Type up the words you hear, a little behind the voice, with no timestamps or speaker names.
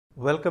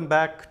Welcome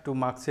back to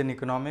Marxian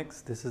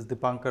Economics. This is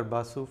Dipankar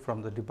Basu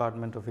from the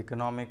Department of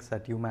Economics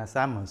at UMass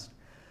Amherst.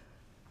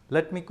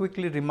 Let me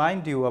quickly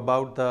remind you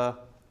about the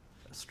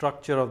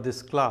structure of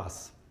this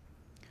class.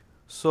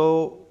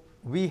 So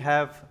we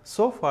have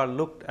so far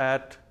looked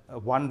at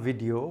one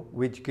video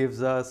which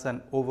gives us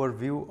an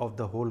overview of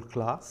the whole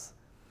class,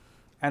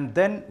 and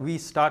then we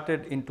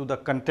started into the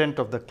content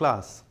of the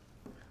class.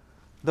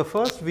 The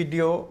first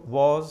video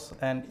was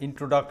an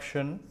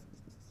introduction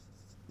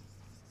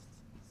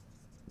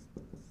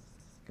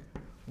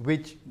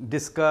which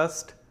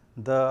discussed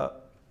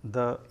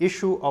the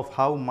issue of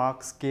how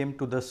Marx came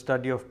to the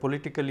study of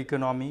political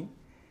economy.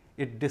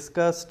 It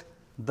discussed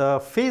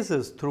the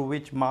phases through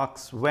which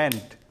Marx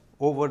went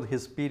over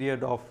his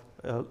period of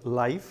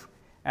life,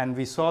 and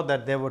we saw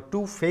that there were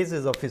two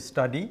phases of his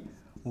study,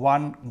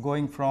 one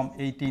going from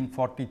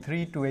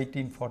 1843 to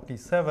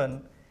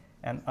 1847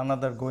 and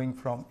another going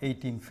from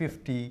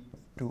 1850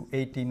 to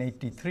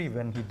 1883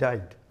 when he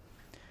died.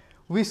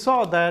 We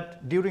saw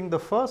that during the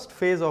first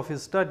phase of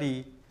his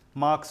study,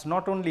 Marx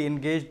not only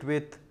engaged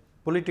with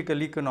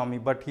political economy,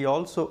 but he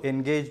also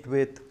engaged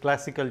with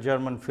classical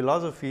German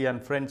philosophy and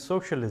French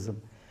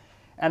socialism.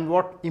 And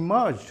what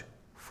emerged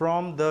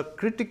from the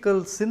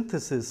critical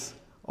synthesis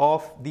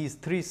of these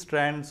three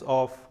strands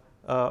of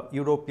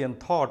European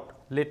thought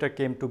later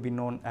came to be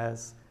known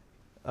as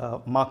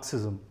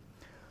Marxism.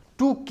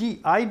 Two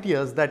key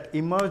ideas that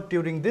emerged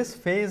during this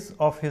phase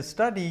of his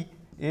study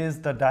is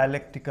the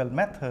dialectical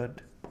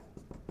method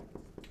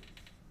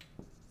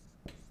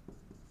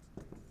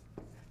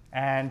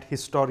and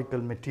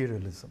historical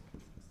materialism.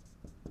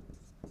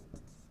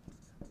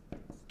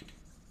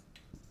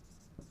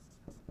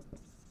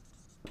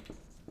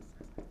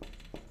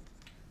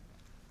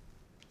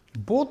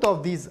 Both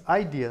of these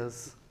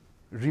ideas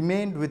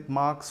remained with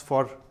Marx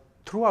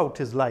throughout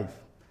his life.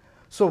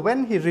 So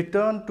when he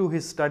returned to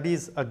his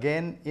studies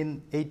again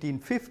in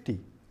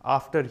 1850,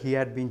 after he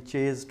had been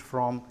chased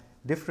from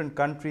different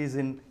countries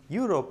in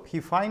Europe,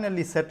 he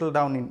finally settled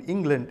down in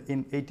England in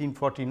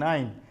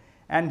 1849,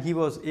 and he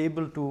was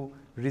able to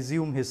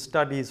resume his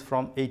studies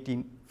from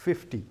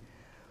 1850.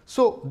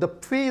 So the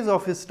phase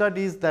of his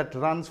studies that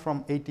runs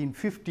from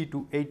 1850 to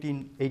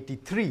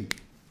 1883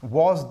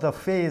 was the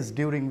phase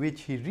during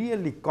which he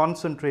really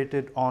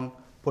concentrated on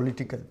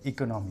political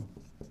economy.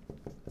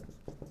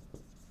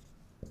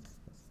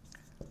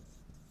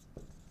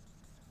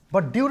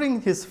 But during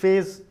his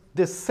phase,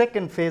 this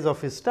second phase of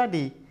his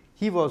study,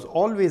 he was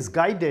always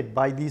guided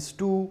by these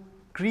two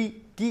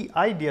key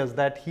ideas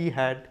that he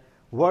had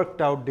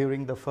worked out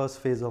during the first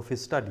phase of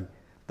his study.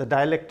 The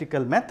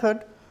dialectical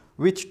method,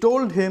 which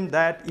told him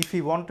that if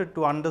he wanted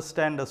to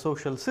understand a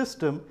social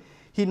system,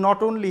 he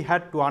not only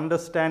had to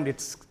understand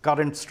its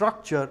current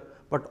structure,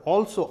 but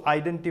also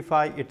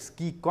identify its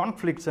key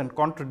conflicts and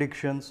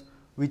contradictions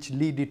which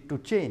lead it to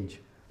change.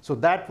 So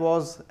that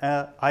was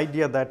an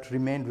idea that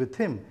remained with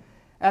him.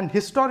 And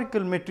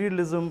historical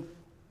materialism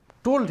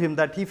told him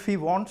that if he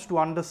wants to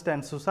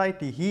understand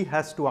society, he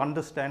has to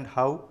understand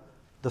how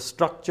the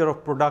structure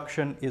of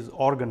production is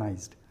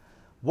organized,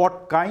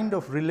 what kind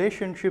of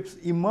relationships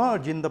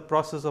emerge in the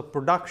process of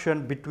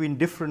production between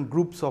different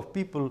groups of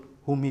people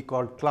whom he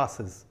called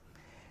classes.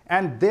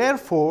 And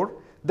therefore,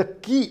 the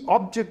key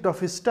object of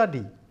his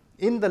study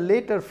in the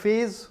later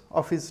phase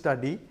of his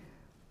study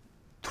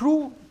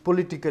through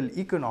political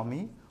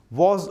economy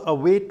was a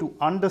way to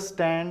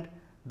understand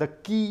the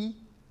key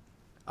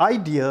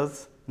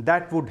ideas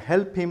that would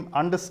help him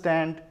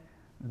understand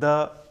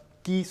the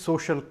key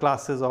social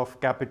classes of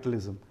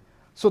capitalism.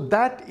 So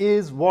that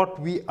is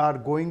what we are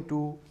going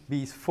to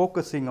be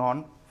focusing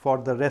on for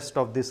the rest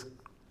of this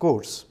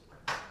course.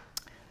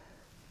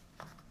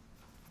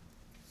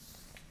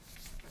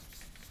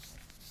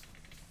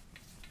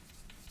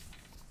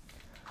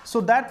 So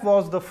that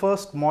was the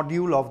first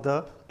module of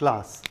the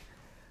class.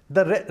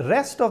 The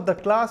rest of the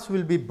class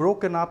will be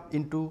broken up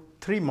into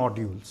three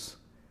modules,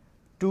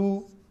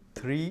 2,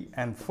 3,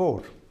 and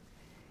 4.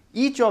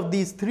 Each of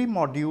these three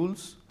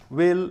modules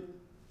will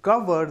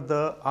cover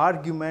the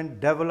argument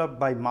developed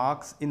by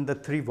Marx in the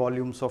 3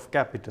 volumes of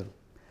Capital.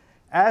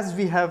 As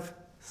we have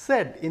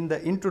said in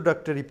the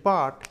introductory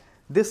part,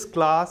 this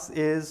class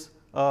is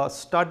a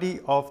study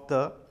of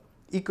the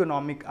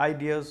economic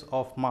ideas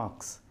of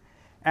Marx.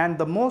 And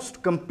the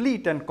most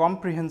complete and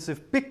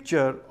comprehensive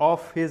picture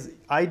of his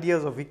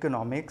ideas of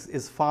economics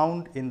is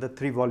found in the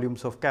 3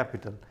 volumes of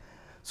Capital.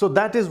 So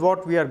that is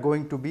what we are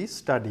going to be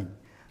studying.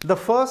 The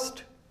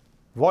first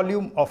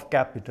volume of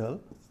Capital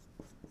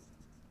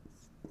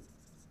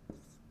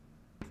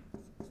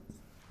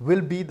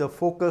will be the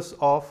focus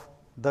of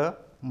the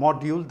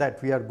module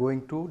that we are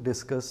going to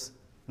discuss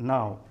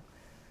now.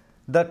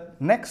 The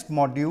next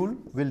module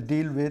will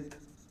deal with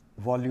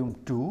volume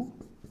 2,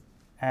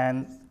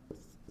 and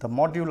the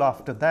module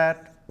after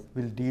that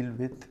will deal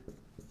with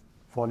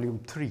volume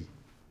 3.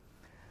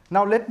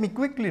 Now let me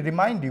quickly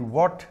remind you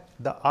what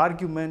the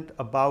argument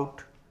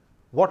about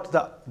what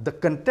the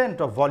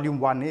content of volume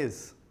 1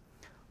 is.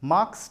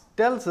 Marx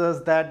tells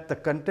us that the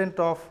content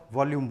of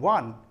volume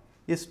 1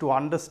 is to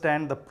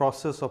understand the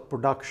process of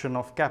production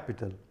of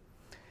capital.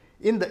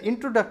 In the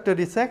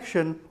introductory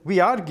section, we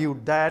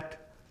argued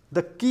that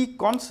the key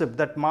concept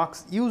that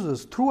Marx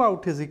uses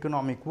throughout his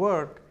economic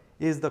work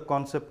is the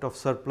concept of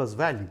surplus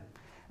value.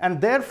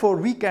 And therefore,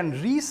 we can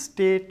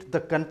restate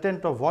the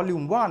content of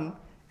volume 1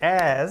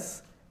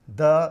 as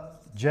the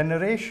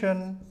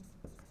generation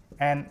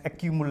and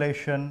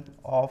accumulation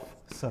of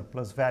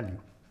surplus value.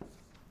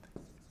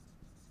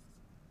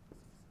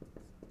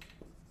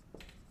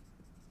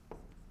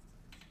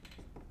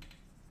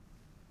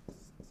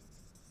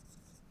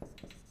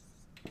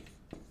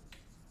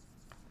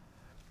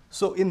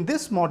 So, in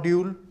this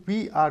module,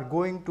 we are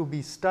going to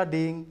be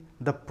studying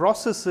the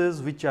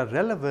processes which are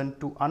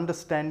relevant to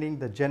understanding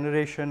the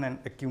generation and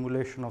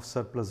accumulation of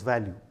surplus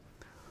value.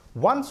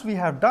 Once we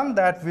have done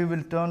that, we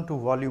will turn to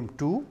volume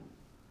 2,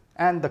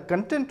 and the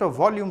content of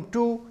volume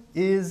 2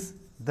 is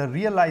the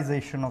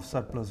realization of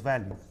surplus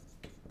value.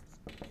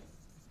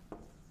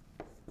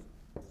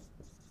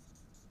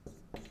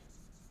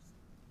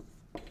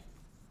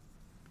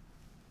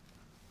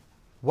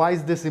 Why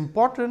is this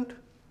important?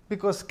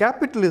 Because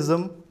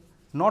capitalism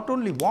not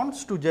only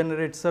wants to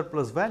generate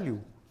surplus value,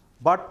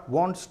 but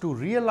wants to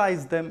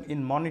realize them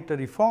in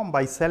monetary form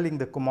by selling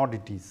the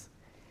commodities.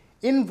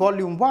 In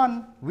volume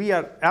 1, we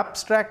are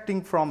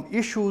abstracting from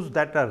issues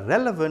that are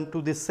relevant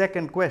to this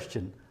second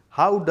question.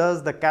 How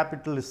does the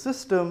capitalist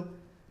system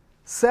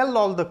sell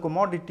all the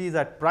commodities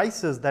at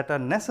prices that are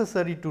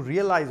necessary to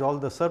realize all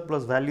the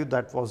surplus value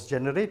that was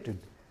generated?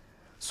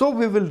 So,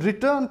 we will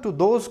return to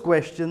those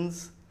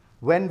questions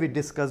when we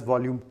discuss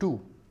volume 2.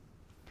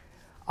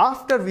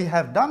 After we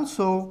have done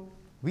so,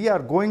 we are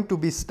going to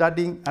be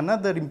studying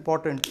another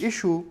important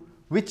issue,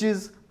 which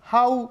is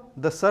how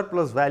the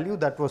surplus value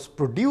that was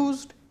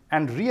produced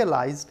and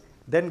realized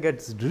then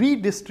gets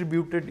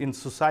redistributed in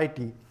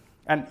society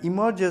and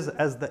emerges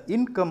as the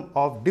income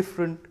of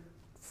different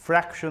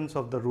fractions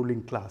of the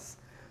ruling class.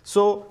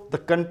 So, the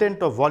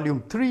content of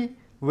volume 3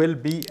 will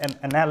be an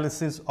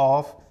analysis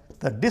of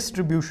the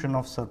distribution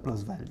of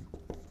surplus value.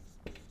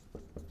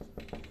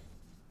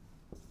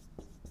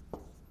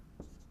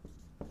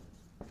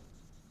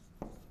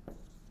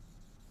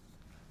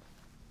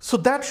 So,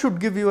 that should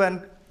give you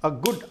a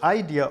good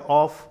idea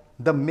of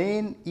the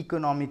main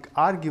economic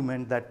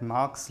argument that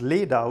Marx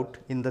laid out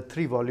in the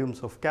 3 volumes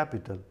of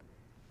Capital.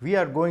 We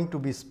are going to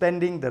be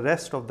spending the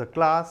rest of the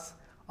class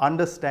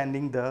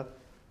understanding the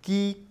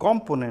key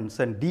components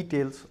and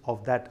details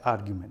of that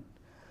argument.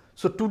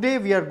 So, today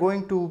we are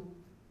going to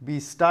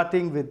be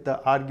starting with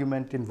the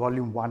argument in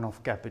volume 1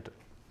 of Capital.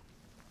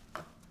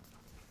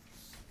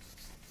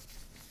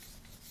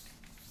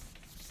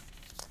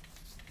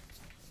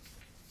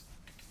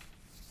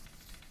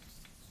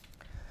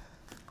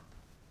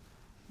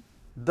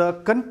 The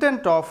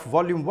content of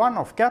volume 1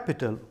 of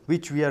Capital,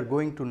 which we are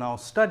going to now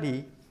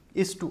study,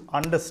 is to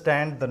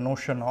understand the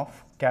notion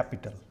of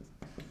capital.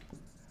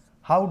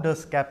 How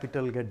does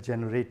capital get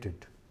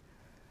generated?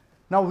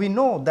 Now, we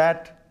know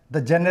that the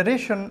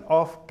generation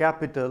of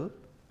capital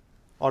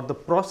or the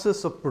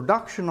process of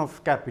production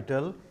of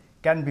capital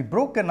can be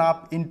broken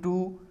up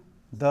into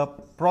the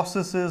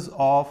processes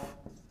of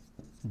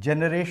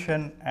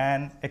generation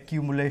and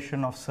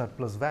accumulation of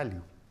surplus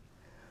value.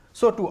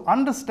 So, to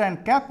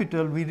understand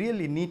capital, we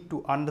really need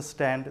to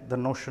understand the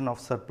notion of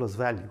surplus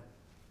value.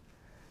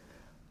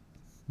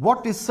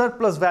 What is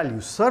surplus value?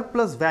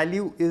 Surplus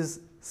value is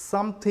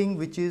something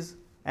which is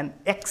an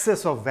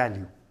excess of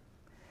value.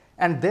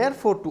 And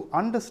therefore, to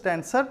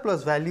understand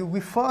surplus value, we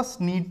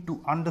first need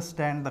to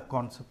understand the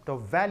concept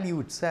of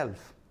value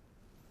itself.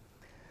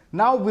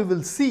 Now, we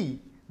will see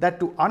that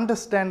to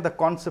understand the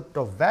concept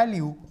of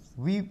value,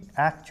 we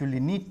actually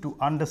need to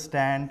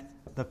understand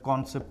the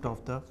concept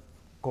of the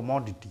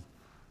commodity.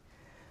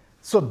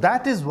 So,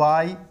 that is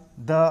why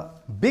the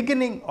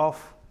beginning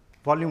of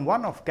volume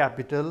 1 of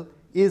Capital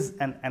is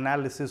an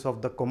analysis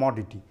of the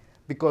commodity,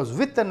 because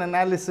with an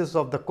analysis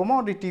of the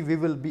commodity, we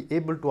will be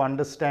able to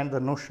understand the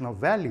notion of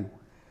value.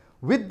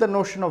 With the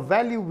notion of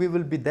value, we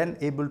will be then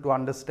able to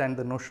understand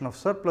the notion of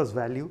surplus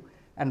value,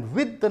 and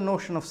with the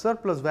notion of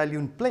surplus value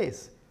in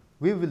place,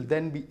 we will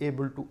then be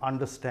able to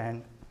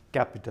understand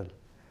capital.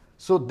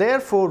 So,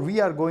 therefore, we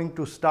are going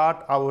to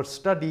start our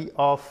study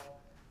of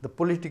the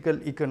political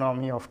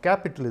economy of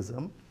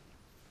capitalism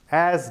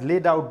as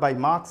laid out by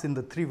Marx in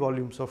the 3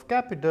 volumes of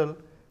Capital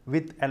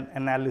with an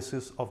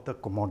analysis of the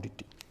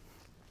commodity.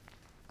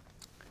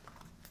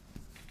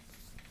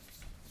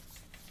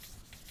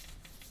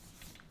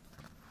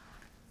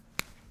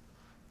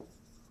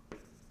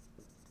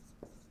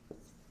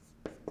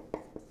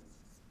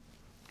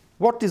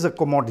 What is a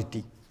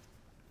commodity?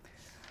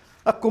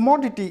 A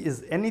commodity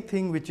is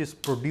anything which is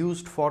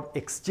produced for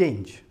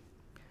exchange.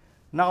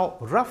 Now,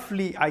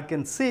 roughly I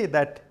can say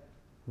that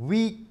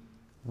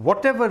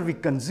whatever we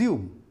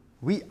consume,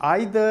 we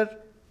either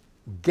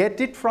get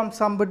it from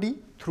somebody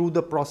through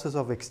the process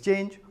of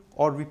exchange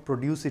or we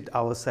produce it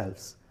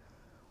ourselves.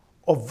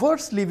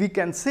 Obversely, we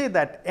can say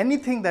that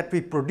anything that we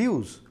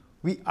produce,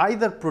 we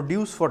either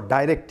produce for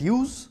direct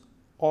use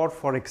or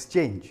for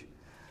exchange.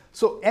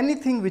 So,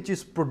 anything which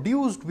is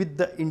produced with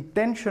the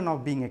intention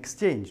of being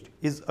exchanged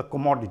is a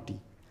commodity.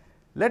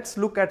 Let's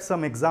look at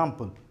some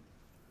example.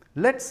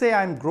 Let's say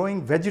I'm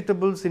growing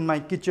vegetables in my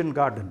kitchen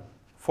garden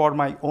for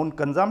my own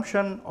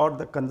consumption or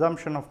the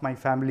consumption of my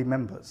family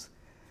members.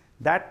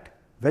 That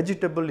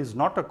vegetable is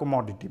not a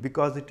commodity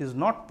because it is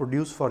not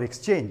produced for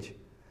exchange.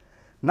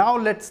 Now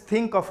let's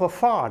think of a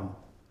farm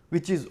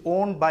which is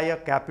owned by a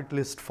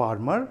capitalist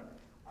farmer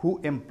who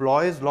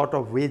employs a lot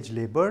of wage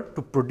labor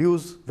to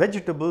produce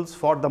vegetables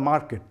for the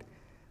market.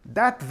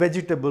 That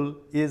vegetable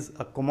is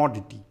a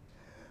commodity.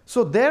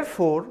 So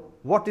therefore,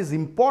 what is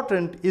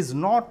important is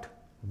not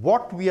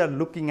what we are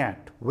looking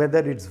at, whether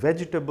it's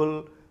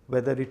vegetable,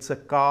 whether it's a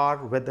car,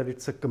 whether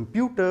it's a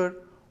computer,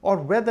 or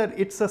whether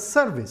it's a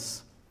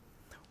service.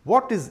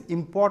 What is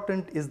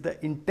important is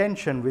the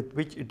intention with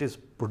which it is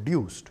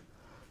produced.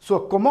 So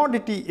a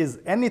commodity is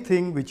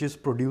anything which is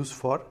produced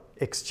for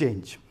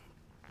exchange.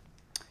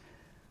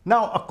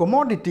 Now a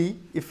commodity,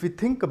 if we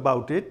think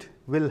about it,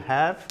 will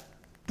have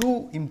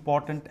two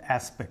important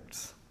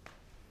aspects.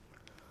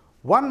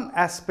 One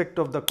aspect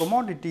of the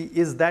commodity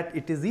is that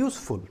it is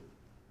useful.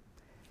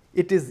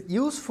 It is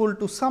useful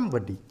to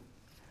somebody.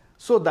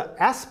 So the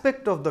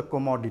aspect of the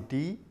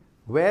commodity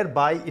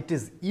whereby it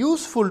is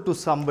useful to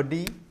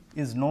somebody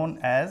is known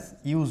as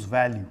use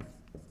value.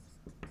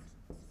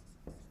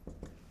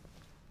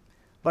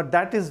 But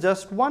that is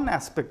just one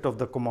aspect of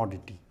the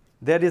commodity.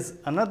 There is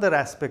another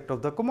aspect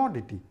of the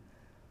commodity.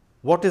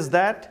 What is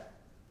that?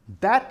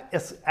 That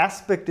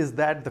aspect is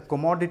that the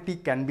commodity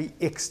can be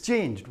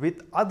exchanged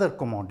with other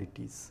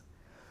commodities.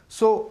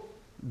 So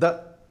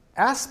the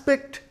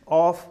aspect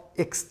of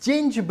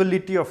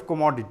exchangeability of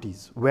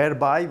commodities,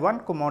 whereby one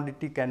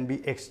commodity can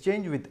be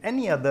exchanged with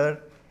any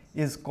other,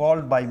 is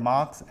called by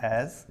Marx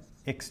as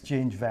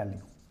exchange value.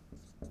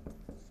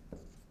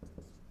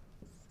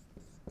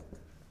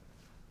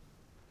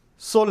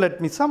 So let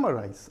me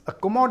summarize. A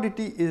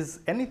commodity is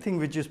anything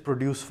which is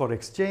produced for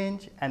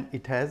exchange, and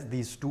it has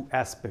these two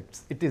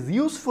aspects. It is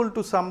useful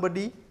to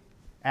somebody,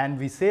 and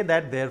we say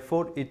that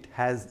therefore it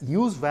has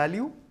use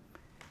value,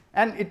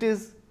 and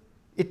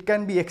it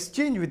can be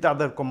exchanged with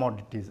other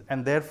commodities,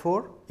 and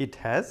therefore it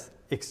has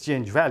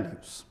exchange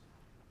values.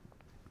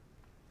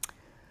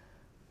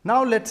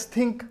 Now let's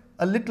think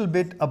a little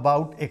bit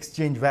about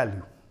exchange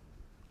value.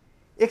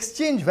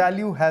 Exchange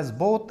value has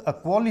both a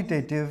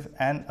qualitative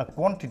and a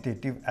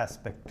quantitative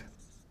aspect.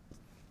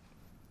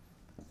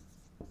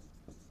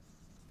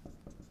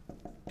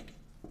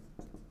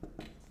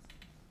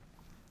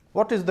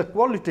 What is the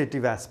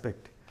qualitative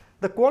aspect?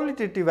 The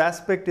qualitative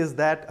aspect is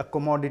that a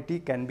commodity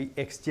can be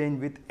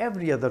exchanged with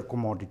every other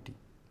commodity.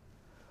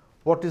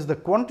 What is the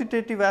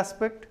quantitative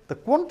aspect? The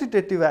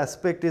quantitative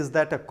aspect is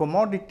that a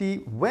commodity,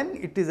 when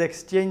it is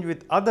exchanged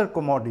with other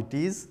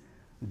commodities,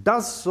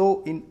 does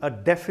so in a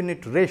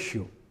definite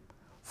ratio.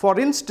 For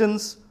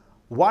instance,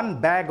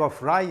 one bag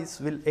of rice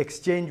will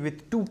exchange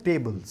with 2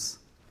 tables.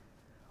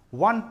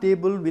 One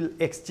table will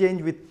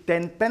exchange with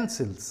 10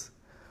 pencils.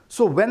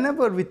 So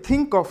whenever we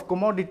think of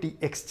commodity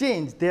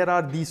exchange, there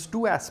are these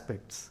two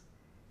aspects.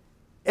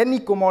 Any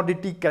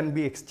commodity can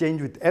be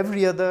exchanged with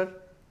every other,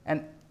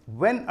 and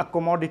when a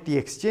commodity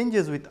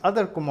exchanges with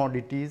other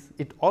commodities,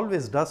 it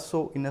always does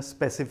so in a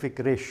specific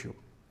ratio.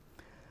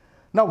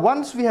 Now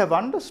once we have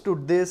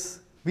understood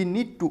this, we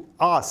need to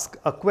ask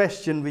a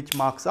question which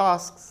Marx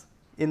asks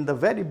in the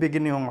very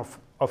beginning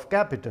of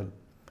Capital.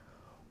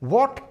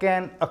 What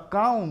can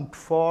account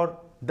for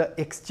the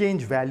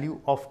exchange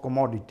value of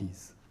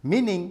commodities?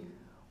 Meaning,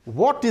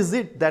 what is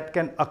it that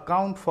can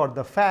account for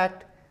the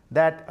fact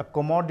that a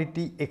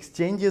commodity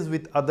exchanges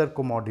with other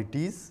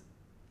commodities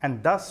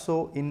and does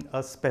so in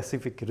a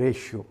specific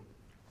ratio?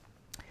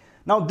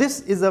 Now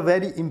this is a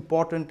very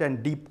important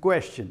and deep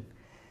question,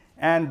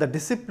 and the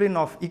discipline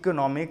of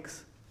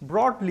economics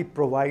broadly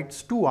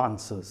provides two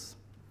answers.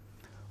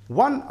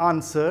 One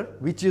answer,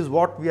 which is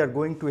what we are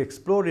going to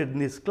explore in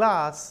this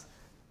class,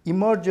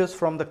 emerges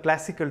from the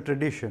classical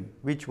tradition,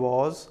 which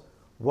was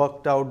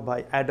worked out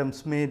by Adam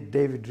Smith,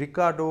 David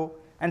Ricardo,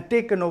 and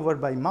taken over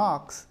by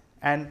Marx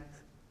and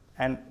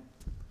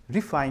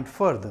refined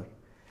further.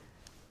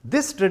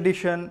 This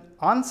tradition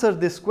answers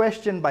this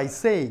question by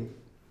saying,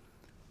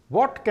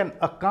 what can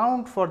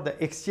account for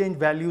the exchange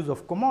values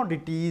of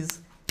commodities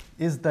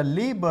is the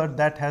labor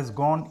that has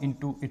gone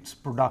into its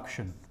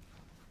production.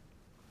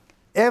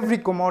 Every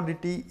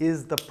commodity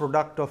is the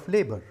product of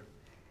labor.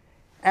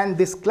 And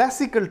this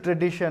classical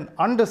tradition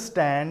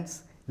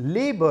understands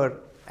labor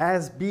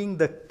as being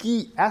the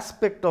key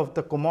aspect of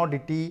the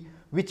commodity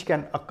which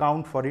can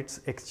account for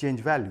its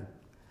exchange value.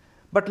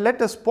 But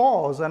let us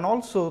pause and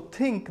also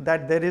think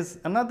that there is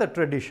another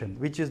tradition,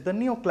 which is the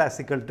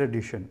neoclassical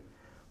tradition,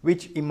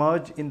 which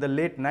emerged in the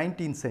late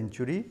 19th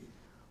century,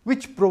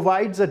 which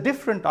provides a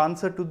different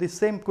answer to the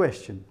same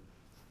question.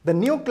 The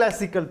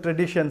neoclassical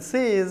tradition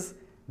says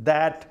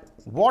that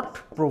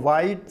what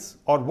provides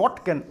or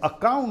what can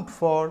account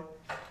for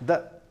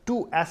the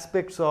two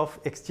aspects of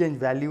exchange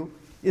value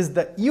is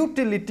the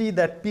utility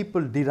that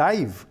people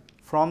derive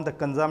from the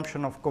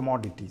consumption of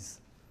commodities.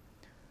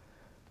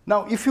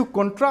 Now, if you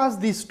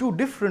contrast these two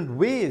different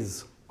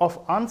ways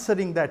of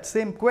answering that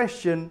same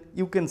question,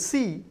 you can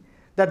see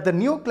that the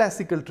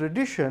neoclassical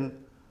tradition,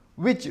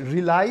 which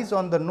relies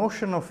on the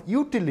notion of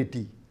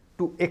utility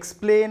to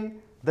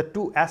explain the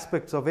two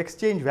aspects of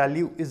exchange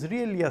value, is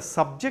really a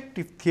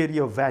subjective theory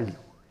of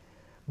value.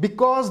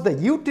 Because the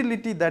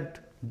utility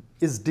that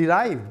is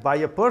derived by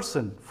a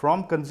person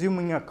from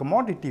consuming a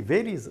commodity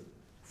varies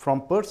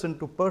from person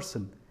to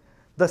person.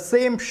 The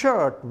same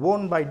shirt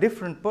worn by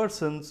different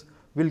persons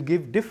will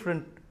give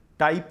different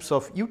types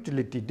of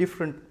utility,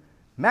 different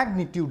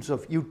magnitudes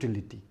of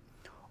utility.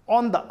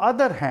 On the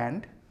other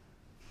hand,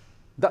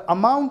 the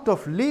amount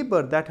of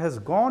labor that has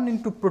gone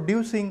into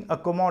producing a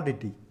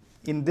commodity,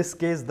 in this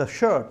case the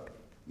shirt,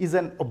 is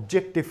an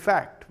objective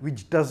fact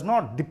which does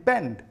not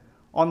depend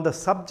on the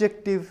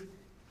subjective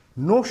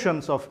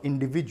notions of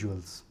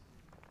individuals.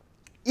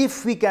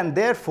 If we can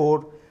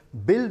therefore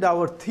build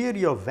our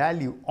theory of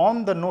value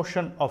on the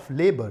notion of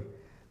labor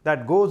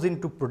that goes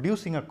into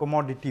producing a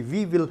commodity,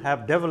 we will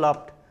have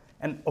developed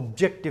an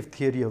objective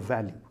theory of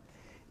value.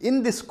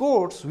 In this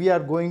course, we are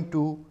going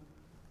to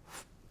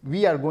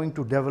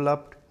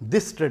develop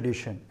this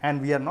tradition,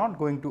 and we are not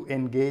going to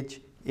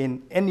engage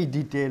in any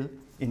detail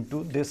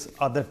into this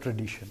other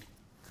tradition.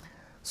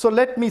 So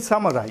let me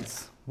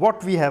summarize.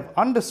 What we have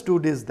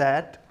understood is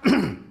that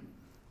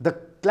the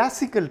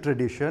classical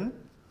tradition,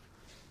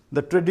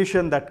 the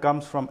tradition that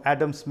comes from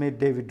Adam Smith,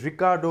 David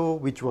Ricardo,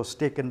 which was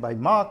taken by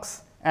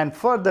Marx and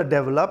further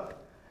developed,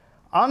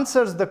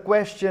 answers the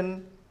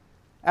question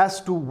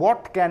as to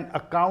what can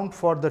account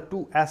for the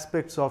two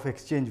aspects of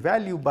exchange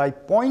value by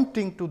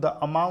pointing to the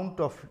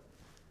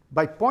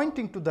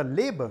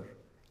labor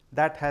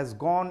that has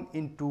gone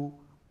into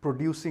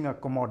producing a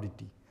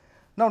commodity.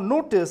 Now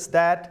notice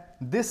that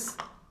this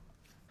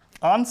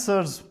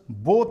answers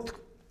both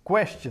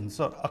questions,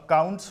 or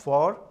accounts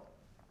for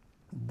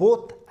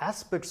both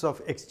aspects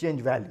of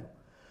exchange value.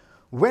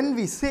 When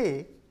we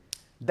say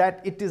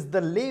that it is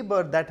the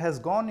labor that has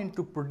gone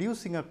into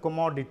producing a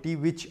commodity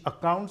which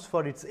accounts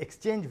for its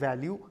exchange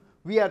value,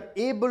 we are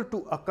able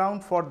to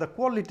account for the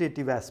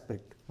qualitative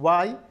aspect.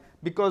 Why?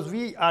 Because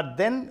we are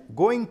then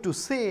going to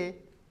say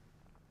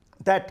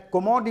that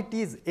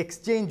commodities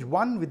exchange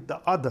one with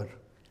the other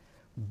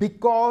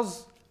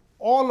because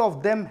all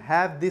of them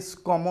have this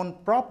common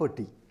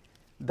property.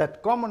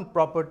 That common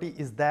property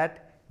is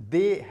that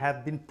they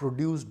have been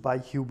produced by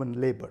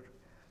human labor.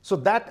 So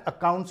that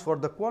accounts for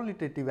the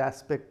qualitative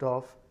aspect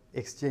of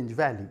exchange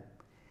value.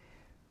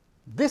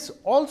 This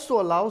also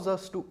allows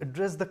us to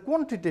address the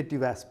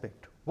quantitative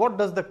aspect. What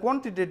does the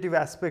quantitative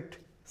aspect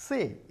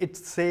say? It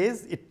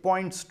says, it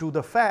points to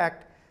the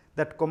fact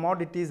that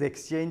commodities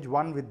exchange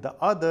one with the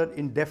other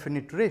in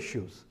definite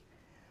ratios.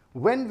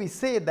 When we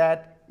say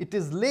that it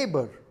is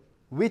labor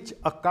which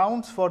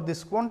accounts for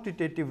this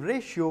quantitative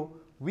ratio,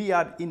 we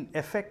are in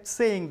effect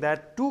saying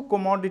that two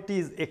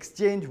commodities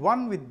exchange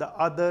one with the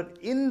other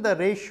in the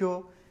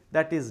ratio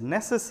that is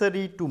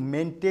necessary to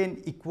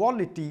maintain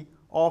equality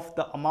of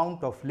the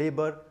amount of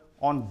labor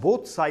on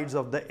both sides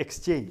of the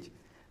exchange.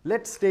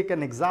 Let's take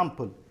an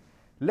example.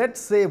 Let's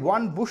say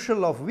 1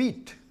 bushel of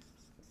wheat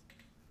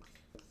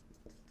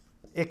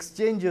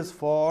exchanges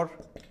for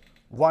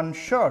 1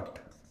 shirt.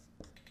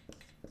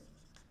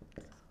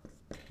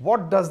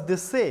 What does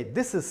this say?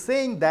 This is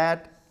saying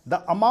that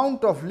the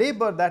amount of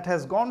labor that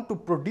has gone to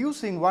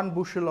producing 1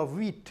 bushel of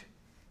wheat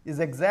is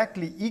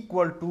exactly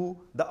equal to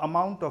the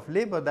amount of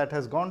labor that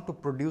has gone to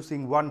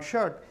producing 1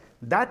 shirt.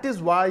 That is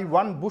why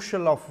 1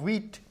 bushel of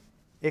wheat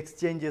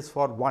exchanges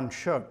for 1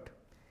 shirt.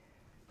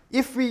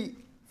 If we,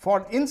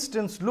 for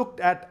instance, looked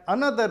at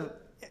another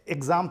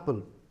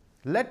example,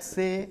 let's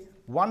say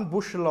 1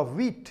 bushel of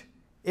wheat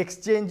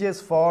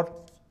exchanges for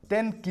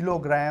 10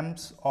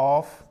 kilograms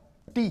of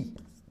tea.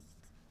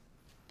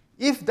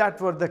 If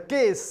that were the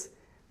case,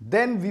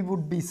 then we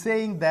would be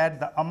saying that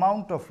the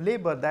amount of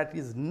labor that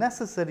is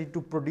necessary to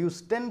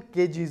produce 10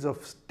 kgs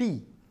of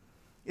tea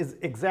is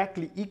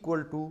exactly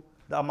equal to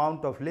the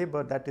amount of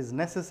labor that is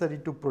necessary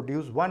to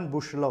produce 1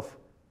 bushel of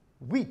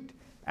wheat.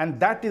 And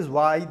that is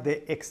why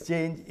they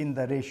exchange in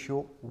the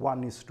ratio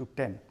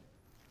 1:10.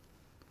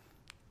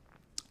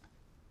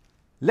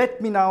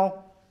 Let me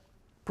now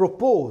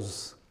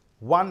propose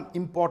one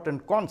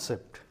important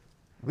concept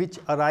which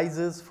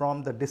arises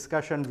from the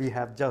discussion we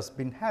have just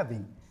been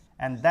having,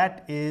 and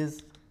that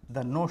is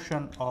the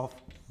notion of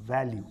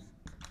value.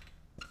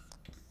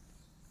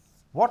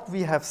 What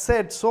we have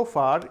said so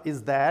far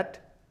is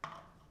that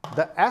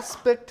the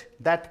aspect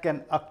that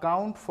can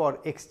account for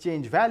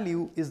exchange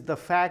value is the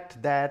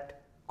fact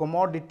that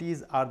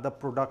commodities are the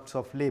products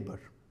of labor.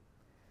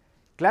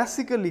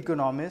 Classical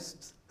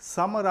economists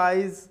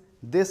summarize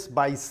this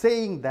by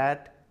saying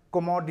that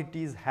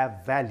commodities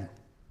have value.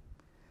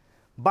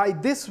 By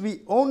this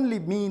we only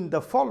mean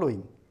the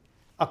following: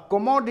 a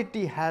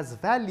commodity has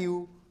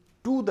value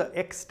to the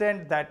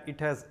extent that it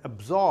has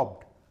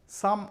absorbed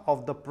some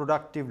of the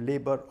productive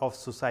labor of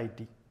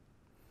society.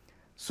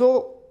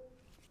 So,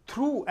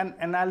 through an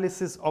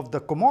analysis of the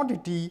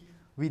commodity,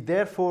 we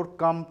therefore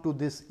come to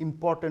this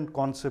important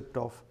concept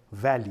of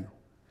value.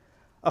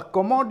 A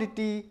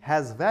commodity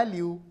has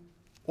value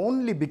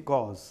only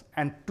because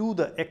and to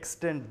the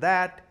extent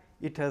that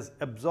it has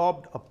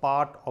absorbed a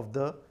part of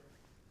the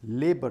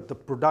labor, the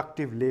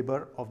productive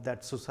labor of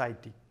that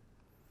society.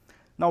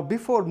 Now,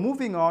 before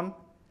moving on,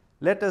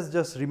 let us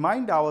just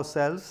remind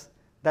ourselves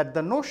that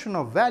the notion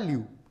of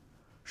value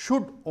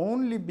should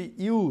only be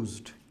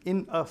used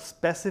in a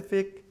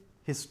specific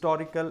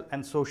historical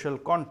and social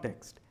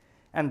context,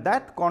 and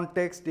that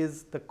context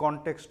is the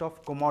context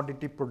of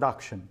commodity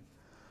production.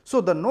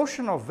 So, the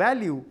notion of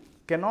value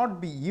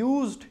cannot be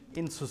used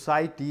in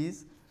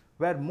societies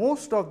where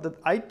most of the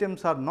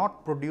items are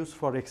not produced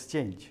for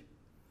exchange.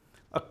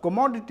 A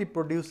commodity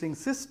producing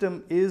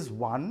system is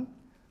one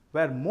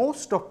where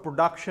most of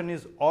production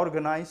is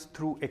organized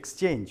through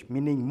exchange,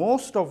 meaning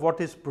most of what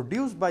is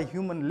produced by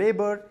human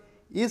labor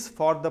is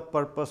for the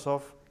purpose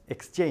of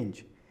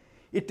exchange.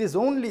 It is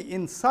only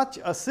in such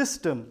a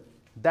system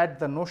that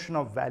the notion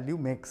of value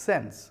makes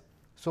sense.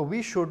 So,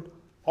 we should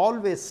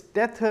always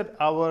tether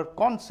our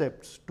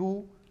concepts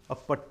to a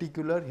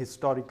particular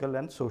historical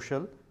and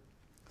social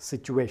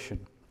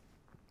situation.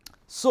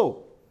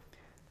 So,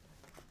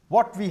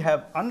 what we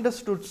have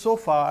understood so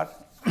far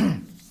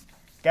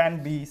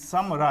can be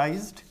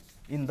summarized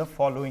in the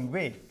following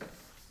way.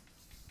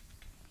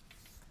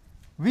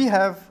 We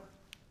have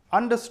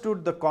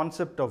understood the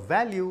concept of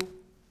value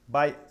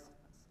by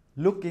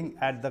looking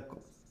at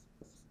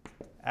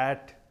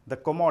the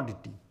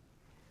commodity.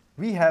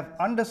 We have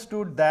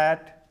understood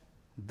that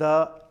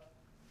the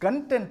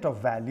content of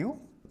value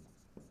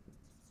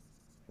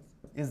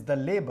is the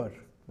labor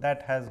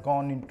that has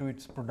gone into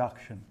its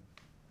production.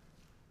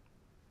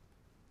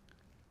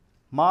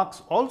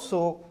 Marx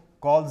also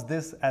calls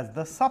this as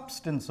the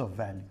substance of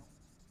value.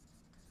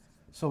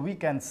 So, we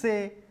can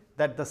say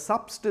that the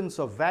substance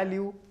of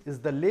value is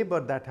the labor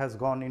that has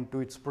gone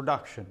into its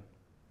production.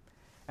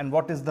 And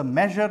what is the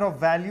measure of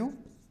value?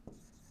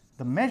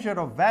 The measure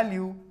of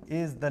value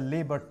is the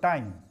labor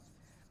time,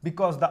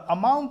 because the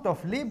amount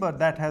of labor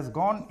that has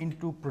gone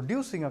into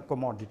producing a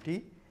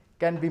commodity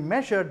can be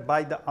measured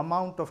by the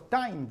amount of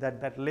time that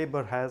that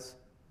labor has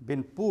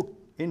been put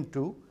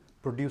into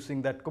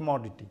producing that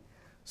commodity.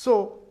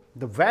 So,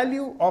 the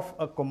value of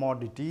a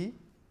commodity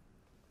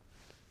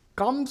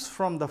comes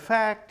from the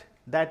fact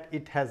that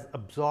it has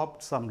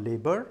absorbed some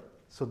labor.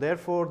 So,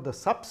 therefore, the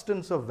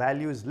substance of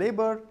value is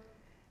labor.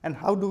 And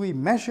how do we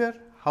measure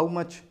how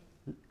much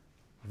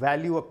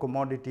value a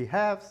commodity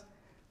has?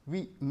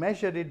 We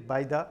measure it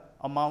by the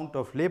amount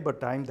of labor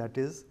time that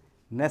is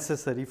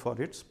necessary for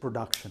its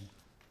production.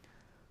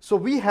 So,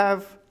 we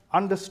have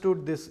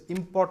understood this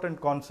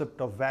important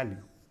concept of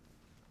value.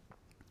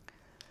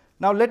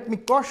 Now, let me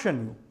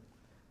caution you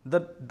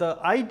that the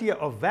idea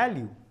of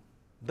value,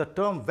 the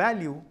term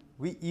value,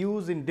 we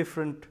use in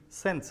different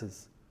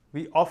senses.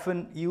 We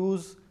often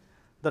use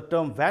the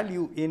term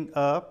value in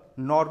a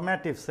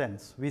normative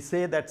sense. We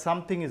say that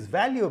something is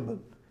valuable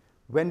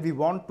when we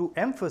want to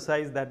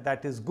emphasize that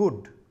that is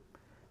good.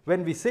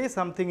 When we say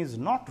something is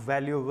not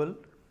valuable,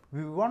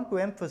 we want to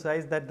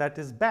emphasize that that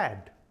is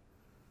bad.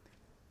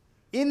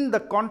 In the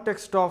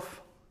context of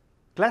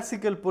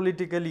classical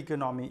political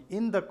economy,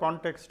 in the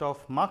context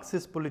of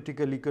Marxist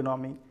political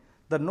economy,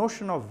 the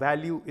notion of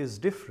value is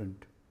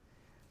different.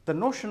 The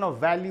notion of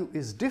value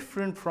is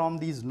different from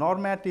these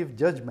normative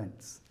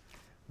judgments.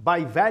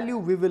 By value,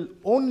 we will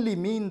only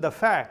mean the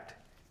fact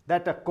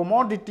that a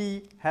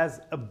commodity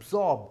has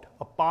absorbed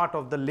a part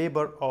of the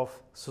labor of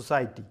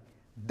society.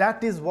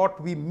 That is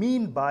what we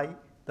mean by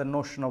the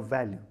notion of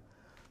value.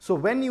 So,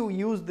 when you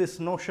use this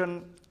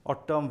notion or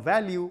term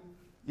value,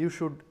 you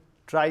should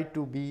try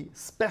to be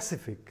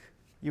specific.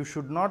 You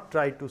should not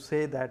try to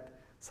say that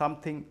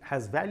something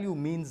has value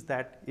means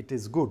that it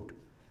is good,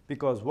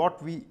 because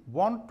what we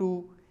want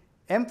to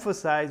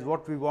emphasize,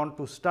 what we want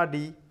to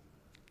study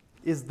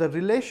is the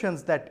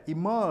relations that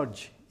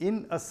emerge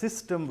in a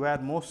system where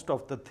most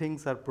of the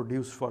things are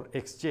produced for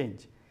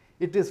exchange.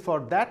 It is for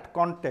that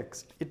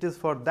context, it is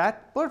for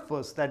that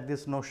purpose that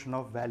this notion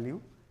of value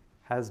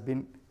has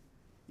been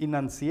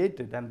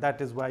enunciated, and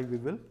that is why we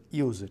will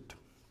use it.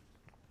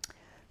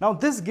 Now,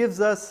 this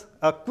gives us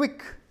a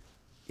quick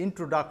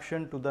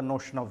introduction to the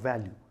notion of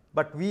value,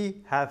 but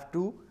we have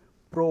to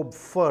probe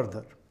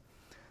further.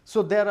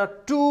 So, there are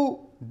two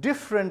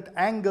different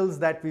angles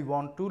that we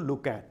want to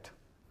look at.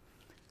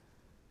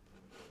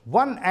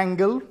 One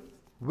angle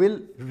will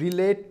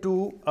relate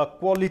to a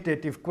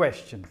qualitative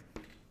question,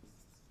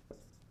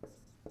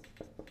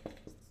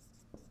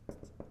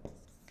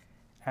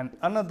 and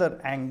another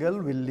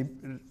angle will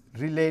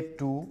relate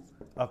to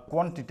a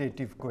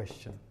quantitative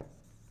question.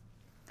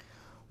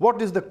 What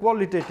is the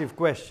qualitative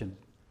question?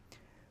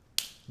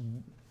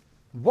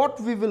 What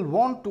we will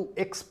want to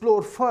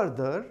explore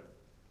further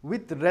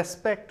with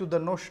respect to the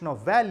notion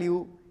of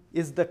value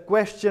is the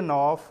question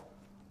of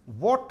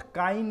what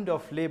kind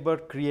of labor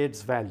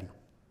creates value.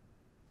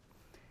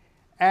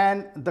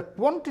 And the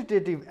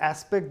quantitative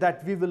aspect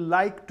that we will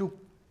like to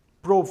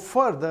probe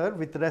further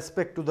with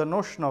respect to the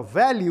notion of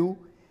value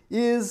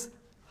is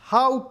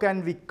how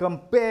can we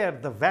compare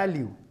the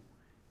value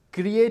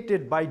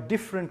created by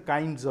different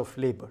kinds of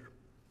labor.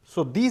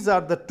 So, these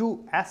are the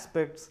two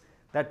aspects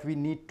that we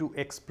need to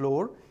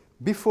explore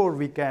before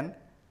we can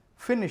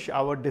finish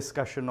our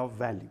discussion of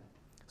value.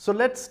 So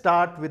let's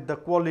start with the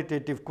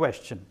qualitative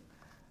question.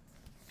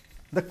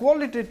 The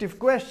qualitative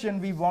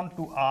question we want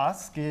to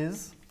ask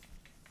is,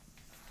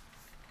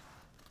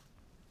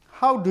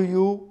 how do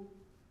you,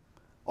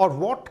 or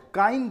what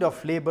kind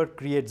of labor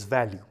creates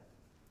value?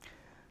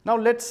 Now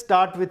let's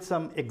start with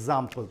some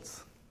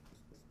examples.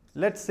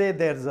 Let's say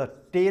there's a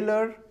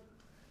tailor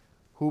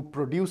who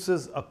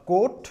produces a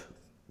coat,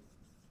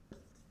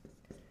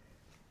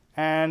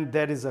 and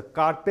there is a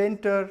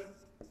carpenter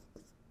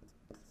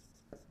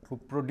who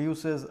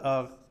produces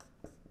a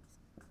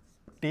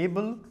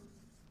table.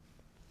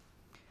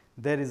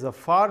 There is a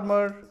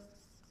farmer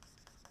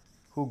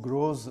who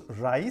grows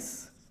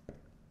rice.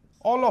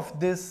 All of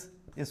this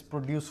is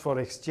produced for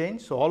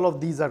exchange. So all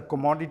of these are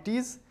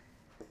commodities.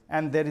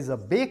 And there is a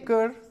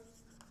baker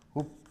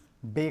who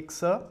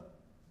bakes a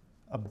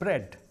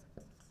bread.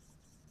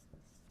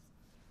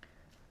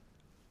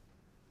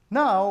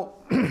 Now,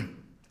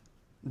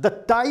 the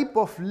type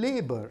of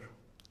labor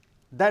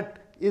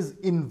that is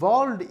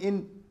involved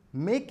in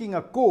making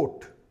a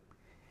coat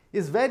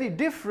is very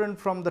different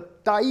from the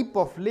type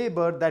of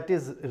labor that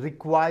is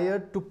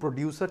required to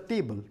produce a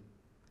table.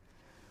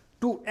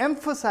 To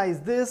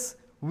emphasize this,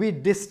 we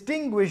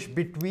distinguish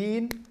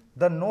between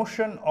the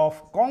notion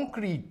of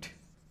concrete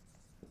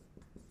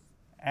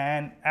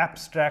and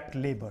abstract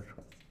labor.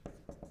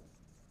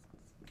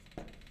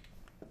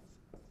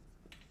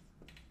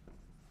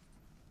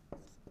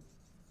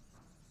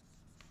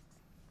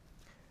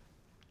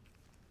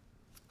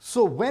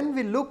 So when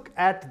we look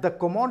at the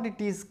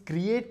commodities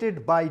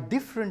created by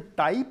different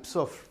types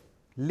of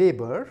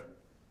labor,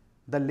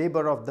 the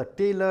labor of the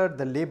tailor,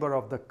 the labor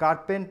of the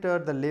carpenter,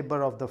 the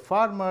labor of the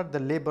farmer, the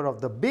labor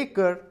of the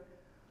baker,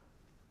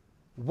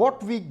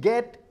 what we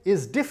get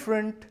is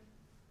different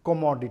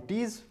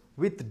commodities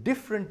with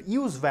different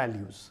use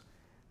values.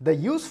 The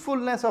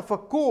usefulness of a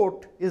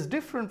coat is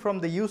different from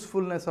the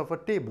usefulness of a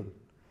table,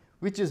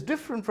 which is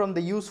different from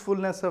the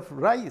usefulness of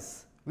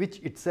rice, which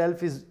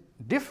itself is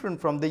different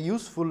from the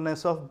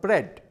usefulness of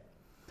bread.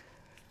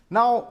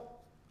 Now,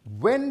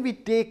 when we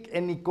take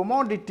any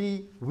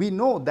commodity, we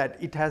know that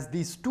it has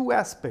these two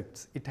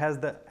aspects. It has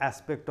the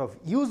aspect of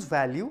use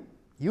value,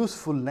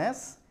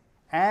 usefulness,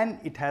 and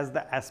it has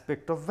the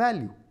aspect of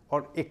value,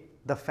 or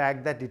the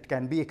fact that it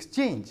can be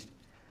exchanged.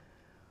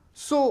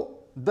 So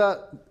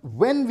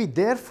when we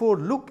therefore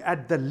look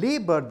at the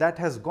labor that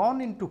has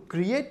gone into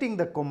creating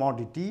the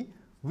commodity,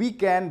 we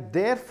can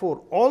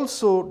therefore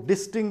also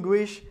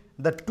distinguish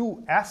the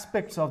two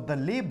aspects of the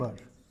labor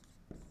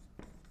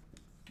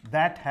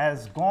that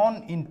has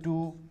gone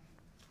into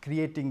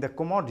creating the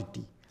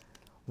commodity.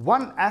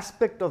 One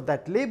aspect of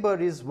that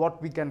labor is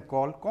what we can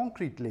call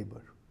concrete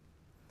labor.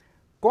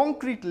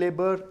 Concrete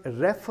labor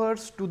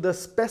refers to the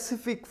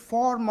specific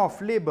form of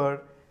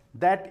labor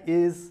that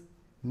is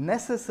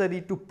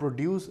necessary to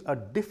produce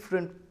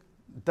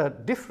the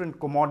different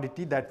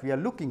commodity that we are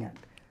looking at.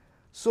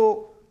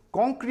 So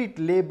concrete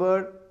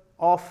labor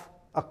of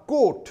a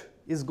coat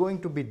is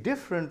going to be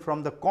different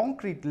from the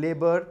concrete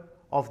labor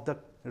of the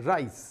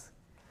rice.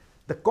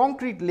 The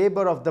concrete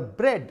labor of the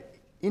bread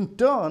in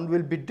turn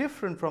will be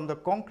different from the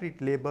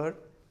concrete labor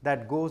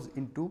that goes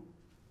into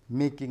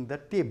making the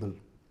table.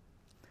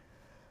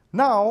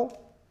 Now,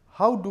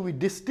 how do we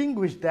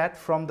distinguish that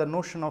from the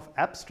notion of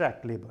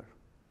abstract labor?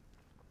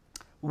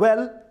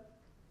 Well,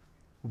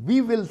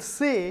 we will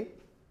say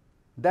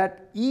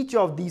that each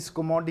of these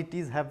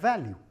commodities have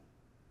value,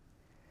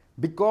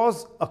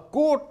 because a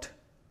coat,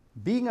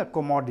 being a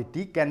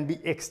commodity, can be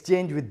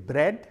exchanged with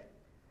bread.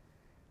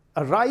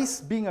 A rice,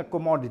 being a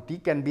commodity,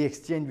 can be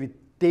exchanged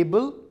with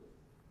table.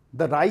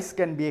 The rice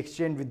can be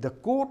exchanged with the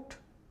coat.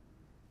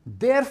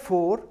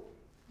 Therefore,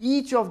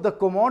 each of the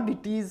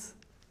commodities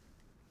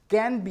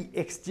can be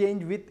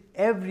exchanged with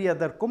every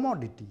other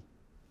commodity.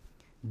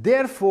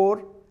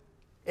 Therefore,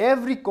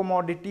 every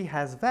commodity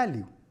has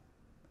value.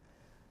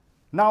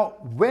 Now,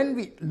 when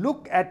we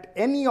look at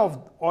any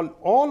of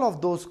all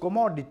of those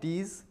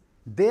commodities,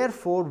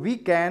 therefore, we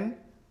can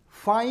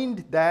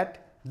find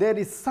that there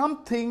is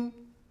something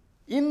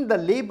in the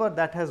labor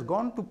that has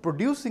gone to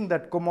producing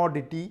that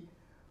commodity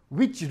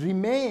which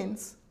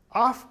remains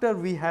after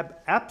we have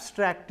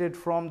abstracted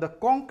from the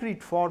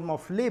concrete form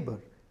of labor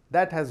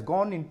that has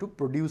gone into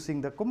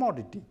producing the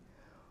commodity.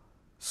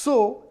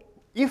 So,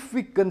 if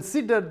we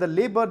consider the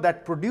labor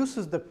that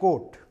produces the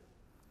coat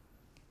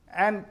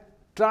and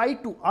try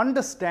to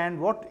understand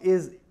what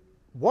is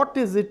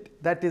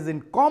it that is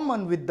in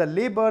common with the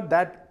labor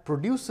that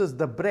produces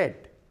the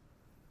bread,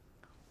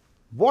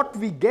 what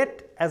we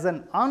get as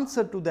an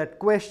answer to that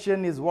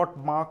question is what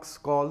Marx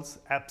calls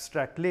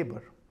abstract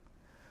labor.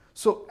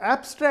 So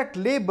abstract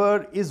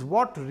labor is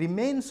what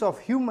remains of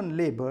human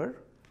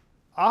labor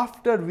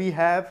after we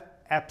have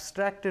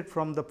abstracted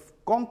from the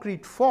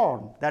concrete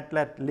form that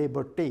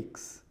labor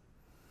takes.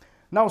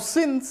 Now,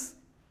 since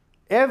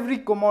every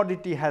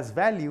commodity has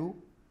value,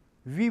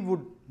 we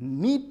would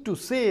need to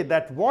say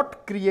that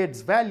what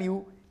creates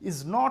value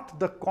is not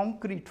the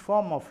concrete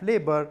form of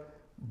labor,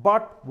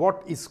 but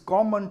what is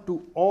common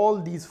to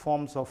all these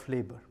forms of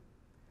labor.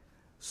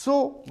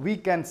 So we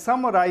can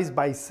summarize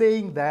by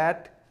saying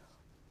that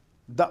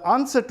the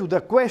answer to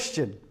the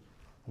question,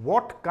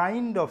 what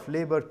kind of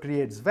labor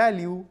creates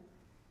value,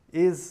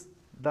 is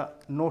the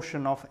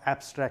notion of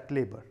abstract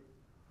labor.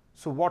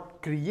 So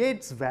what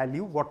creates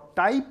value, what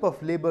type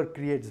of labor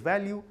creates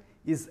value,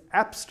 is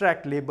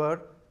abstract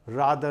labor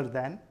rather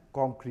than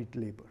concrete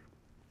labor.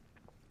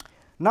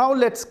 Now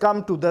let's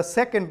come to the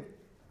second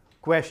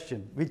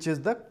question, which is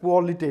the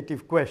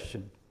qualitative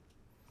question.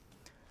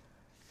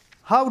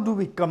 How do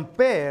we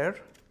compare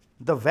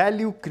the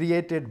value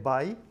created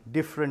by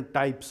different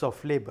types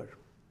of labor?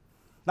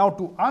 Now,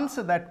 to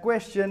answer that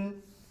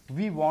question,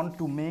 we want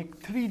to make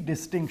three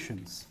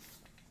distinctions.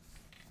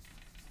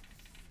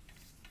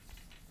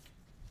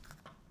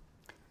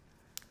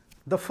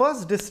 The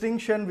first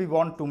distinction we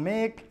want to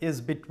make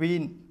is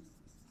between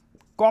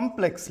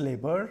complex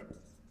labor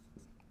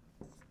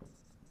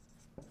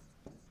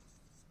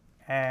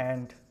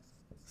and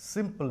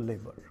simple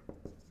labor.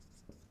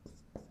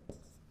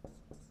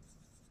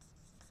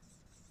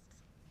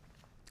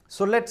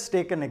 So let's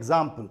take an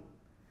example.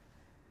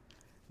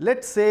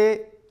 Let's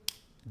say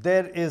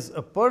there is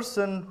a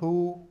person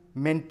who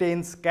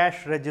maintains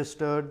cash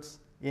registers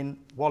in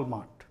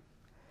Walmart.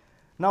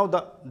 Now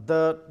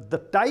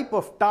the type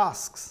of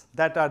tasks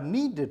that are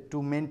needed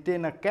to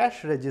maintain a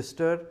cash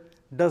register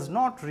does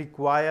not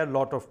require a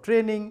lot of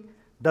training,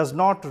 does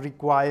not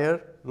require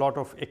a lot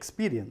of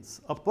experience.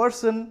 A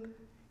person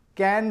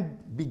can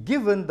be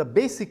given the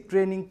basic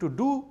training to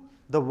do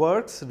the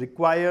works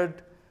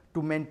required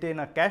to maintain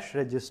a cash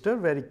register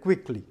very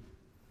quickly.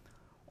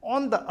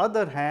 On the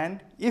other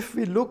hand, if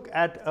we look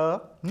at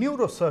a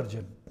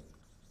neurosurgeon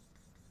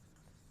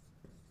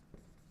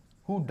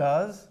who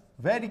does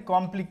very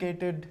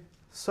complicated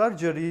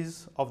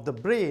surgeries of the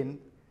brain,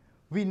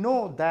 we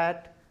know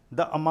that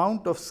the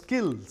amount of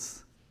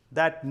skills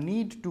that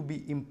need to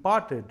be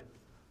imparted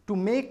to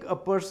make a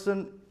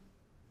person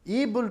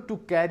able to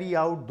carry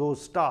out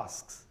those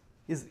tasks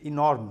is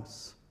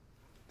enormous.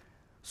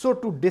 So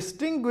to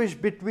distinguish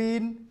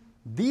between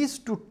these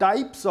two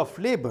types of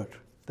labor,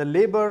 the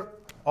labor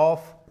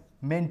of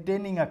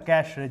maintaining a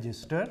cash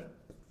register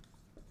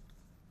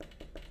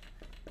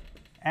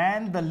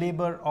and the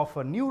labor of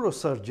a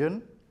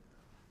neurosurgeon,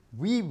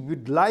 we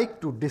would like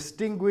to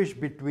distinguish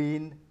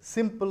between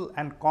simple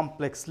and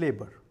complex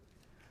labor.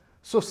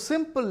 So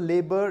simple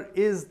labor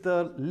is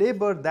the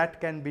labor that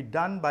can be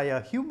done by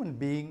a human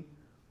being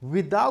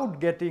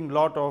without getting a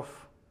lot of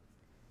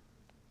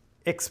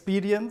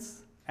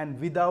experience and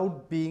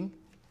without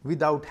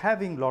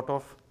having a lot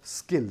of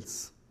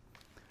skills.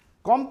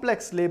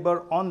 Complex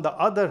labor, on the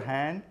other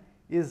hand,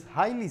 is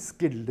highly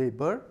skilled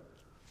labor,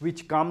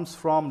 which comes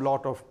from a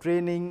lot of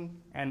training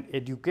and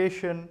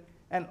education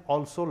and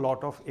also a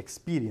lot of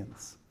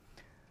experience.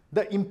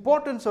 The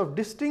importance of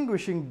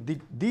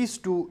distinguishing these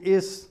two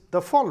is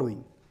the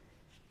following.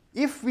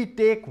 If we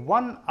take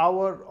 1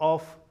 hour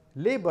of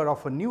labor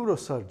of a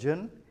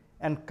neurosurgeon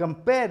and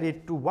compare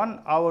it to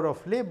 1 hour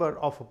of labor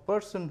of a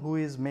person who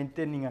is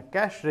maintaining a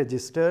cash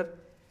register,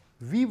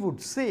 we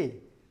would say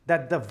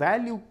that the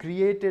value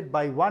created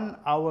by 1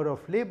 hour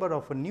of labor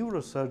of a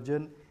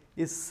neurosurgeon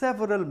is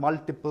several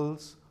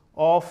multiples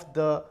of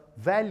the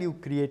value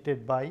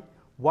created by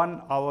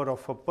 1 hour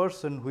of a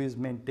person who is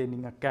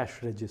maintaining a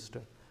cash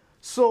register.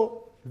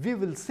 So we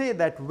will say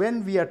that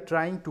when we are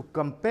trying to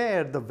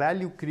compare the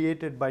value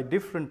created by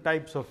different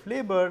types of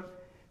labor,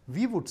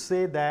 we would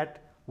say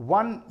that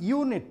 1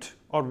 unit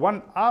or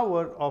 1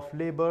 hour of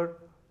labor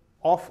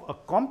of a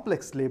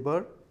complex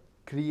labor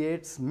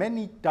creates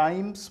many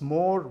times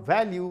more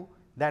value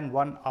than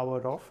 1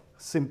 hour of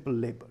simple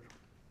labor.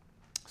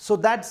 So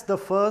that's the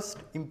first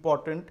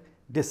important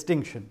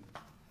distinction.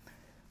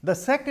 The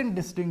second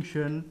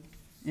distinction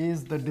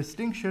is the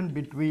distinction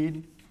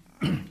between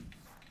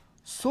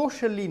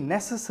socially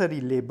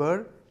necessary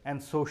labor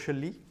and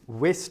socially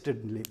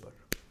wasted labor.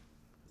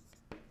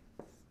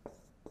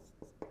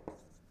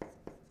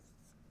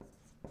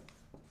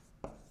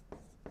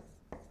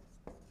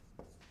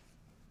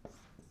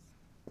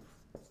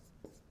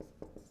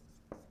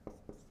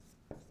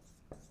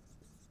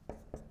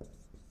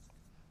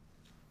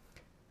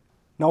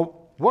 Now,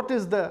 what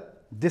is the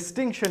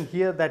distinction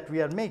here that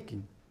we are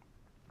making?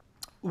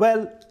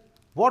 Well,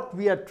 what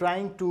we are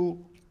trying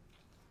to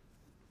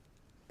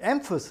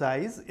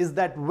emphasize is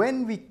that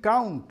when we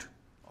count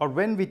or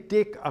when we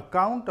take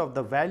account of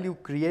the value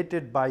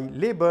created by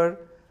labor,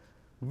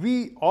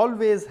 we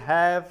always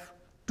have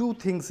two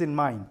things in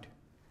mind: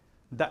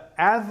 the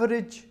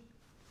average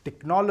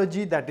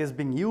technology that is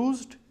being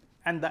used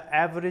and the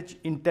average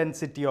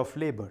intensity of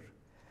labor.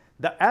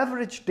 The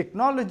average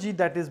technology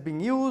that is being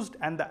used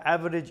and the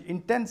average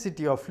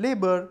intensity of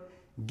labor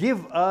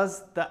give us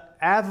the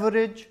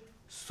average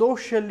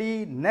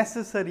socially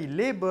necessary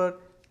labor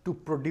to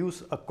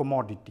produce a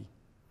commodity.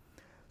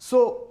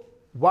 So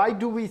why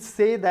do we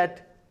say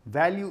that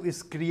value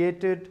is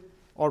created,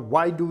 or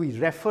why do we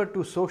refer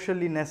to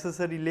socially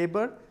necessary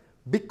labor?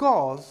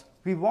 Because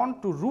we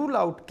want to rule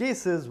out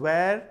cases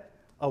where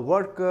a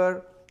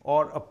worker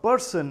or a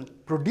person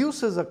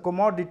produces a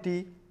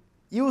commodity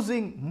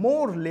using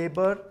more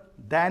labor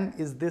than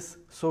is this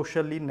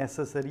socially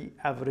necessary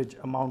average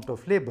amount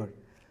of labor.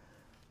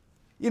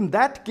 In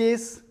that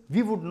case,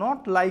 we would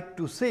not like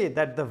to say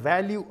that the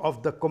value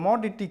of the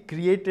commodity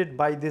created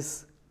by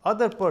this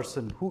other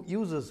person who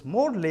uses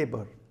more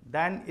labor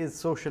than is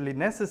socially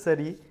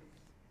necessary,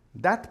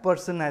 that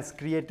person has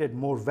created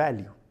more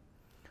value.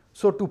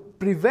 So to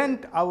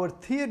prevent our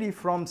theory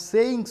from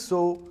saying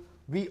so,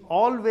 we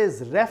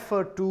always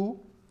refer to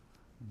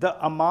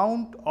the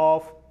amount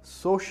of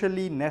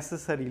socially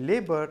necessary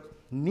labor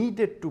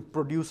needed to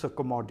produce a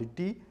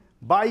commodity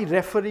by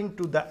referring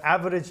to the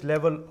average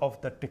level of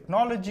the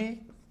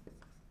technology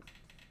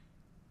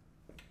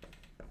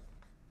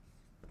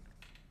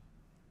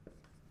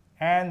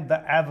and the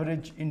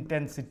average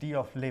intensity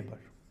of labor.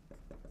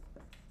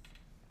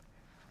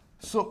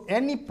 So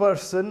any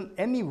person,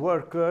 any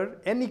worker,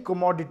 any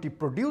commodity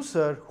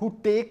producer who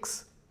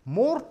takes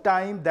more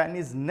time than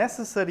is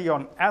necessary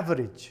on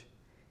average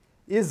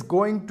is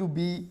going to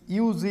be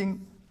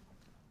using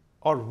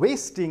or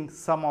wasting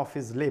some of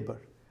his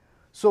labor.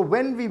 So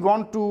when we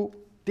want to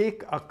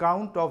take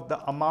account of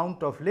the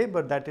amount of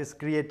labor that is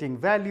creating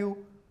value,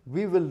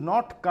 we will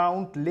not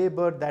count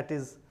labor that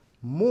is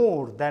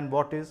more than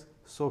what is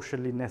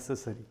socially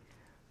necessary.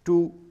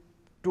 To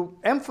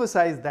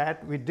emphasize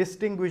that, we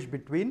distinguish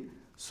between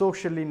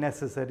socially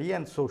necessary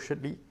and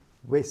socially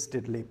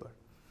wasted labor.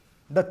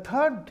 The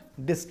third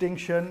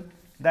distinction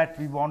that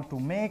we want to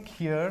make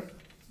here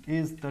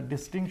is the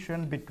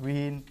distinction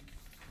between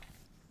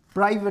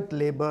private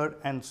labor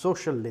and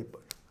social labor.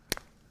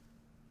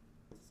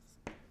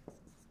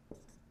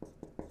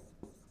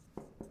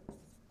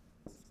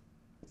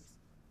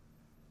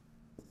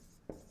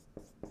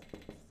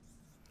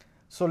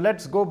 So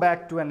let's go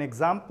back to an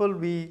example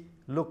we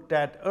looked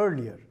at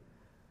earlier.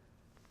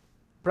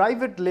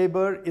 Private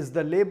labor is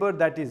the labor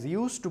that is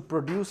used to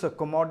produce a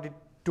commodity,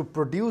 to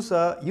produce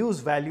a use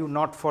value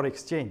not for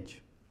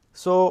exchange.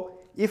 So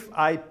if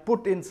I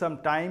put in some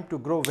time to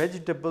grow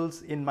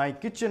vegetables in my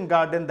kitchen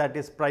garden, that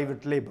is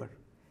private labor.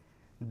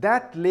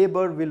 That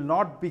labor will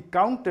not be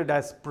counted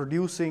as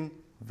producing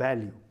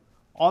value.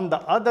 On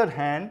the other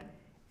hand,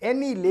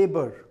 any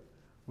labor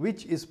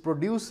which is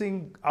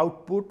producing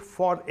output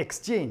for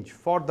exchange,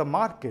 for the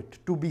market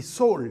to be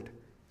sold,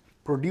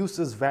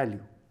 produces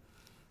value.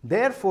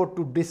 Therefore,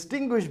 to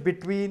distinguish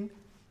between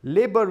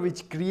labor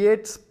which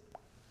creates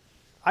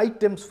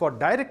items for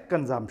direct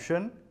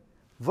consumption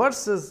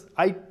versus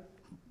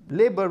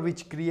labor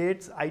which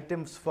creates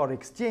items for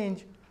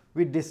exchange,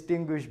 we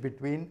distinguish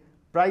between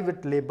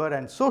private labor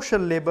and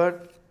social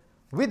labor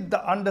with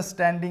the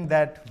understanding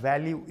that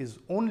value is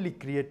only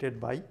created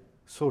by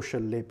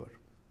social labor.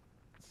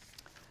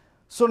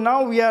 So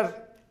now we are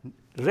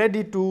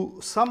ready to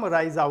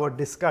summarize our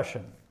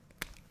discussion.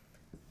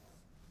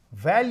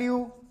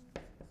 Value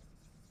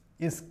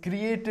is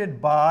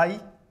created by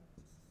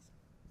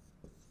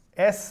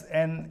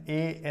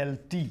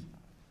SNALT.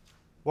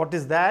 What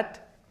is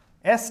that?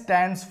 S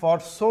stands for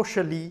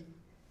socially,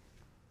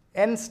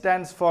 N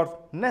stands for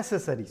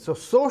necessary. So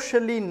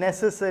socially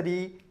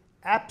necessary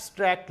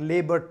abstract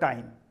labor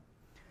time.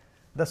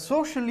 The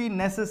socially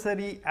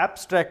necessary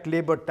abstract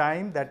labor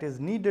time that is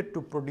needed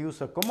to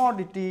produce a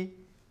commodity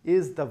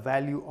is the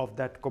value of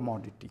that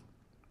commodity.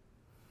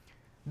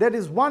 There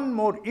is one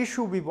more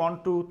issue we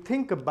want to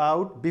think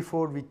about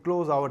before we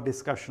close our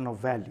discussion of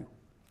value,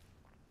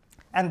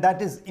 and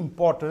that is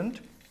important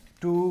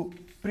to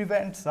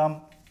prevent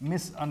some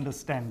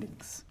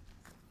misunderstandings.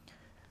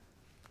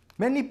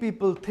 Many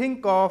people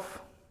think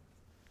of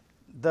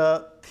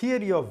the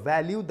theory of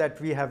value that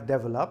we have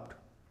developed,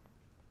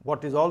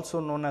 what is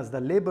also known as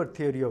the labor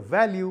theory of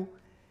value,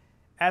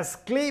 as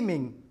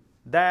claiming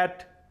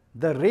that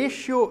the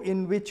ratio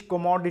in which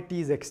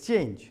commodities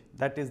exchange,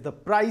 that is the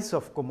price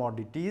of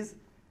commodities,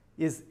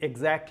 is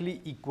exactly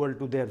equal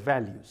to their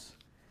values.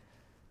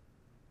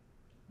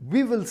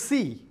 We will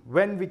see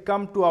when we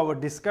come to our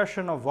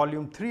discussion of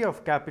volume 3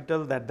 of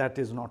Capital that that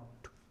is not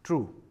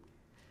true.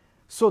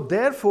 So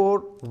therefore,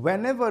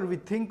 whenever we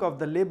think of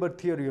the labor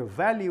theory of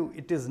value,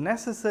 it is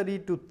necessary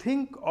to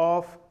think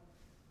of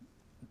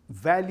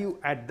value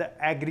at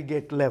the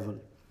aggregate level.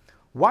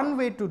 One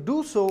way to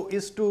do so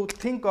is to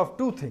think of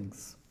two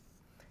things.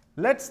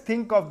 Let's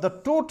think of the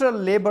total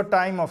labor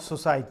time of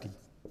society.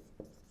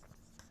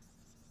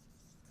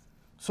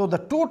 So the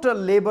total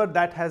labor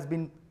that has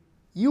been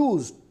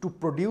used to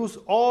produce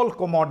all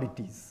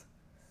commodities.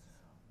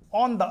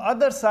 On the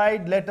other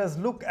side, let us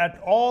look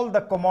at all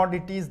the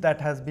commodities that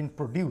has been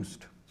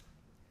produced.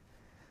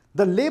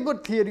 The labor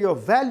theory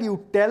of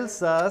value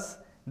tells us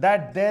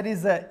that there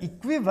is an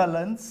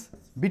equivalence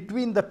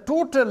between the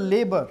total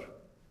labor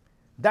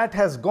that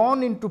has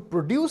gone into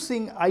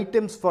producing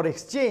items for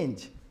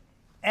exchange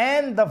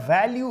and the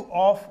value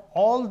of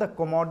all the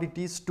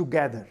commodities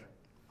together.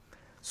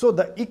 So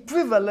the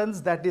equivalence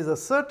that is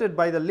asserted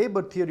by the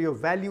labor theory of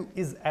value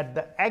is at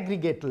the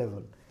aggregate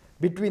level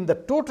between the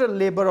total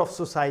labor of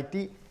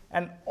society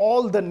and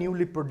all the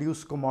newly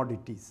produced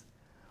commodities.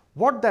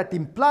 What that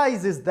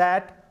implies is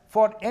that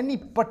for any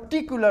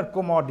particular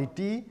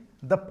commodity,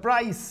 the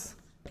price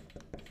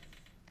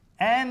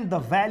and the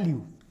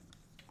value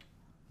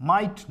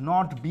might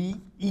not be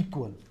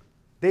equal.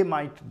 They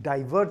might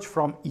diverge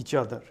from each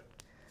other.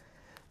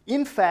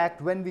 In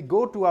fact, when we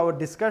go to our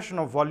discussion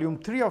of volume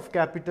 3 of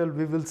Capital,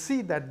 we will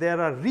see that there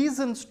are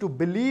reasons to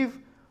believe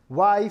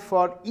why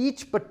for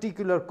each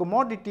particular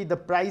commodity the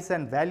price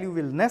and value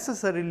will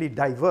necessarily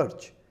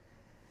diverge.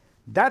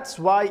 That's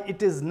why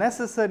it is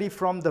necessary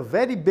from the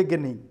very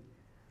beginning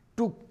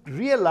to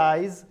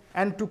realize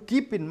and to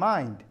keep in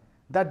mind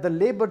that the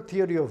labor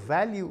theory of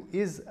value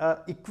is an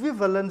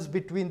equivalence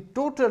between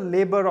total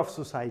labor of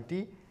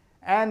society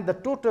and the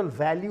total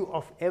value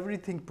of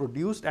everything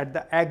produced at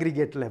the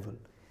aggregate level.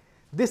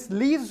 This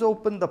leaves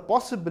open the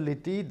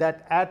possibility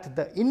that at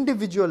the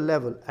individual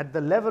level, at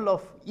the level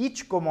of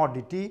each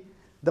commodity,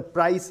 the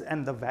price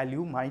and the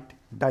value might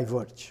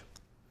diverge.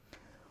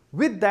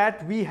 With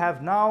that, we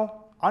have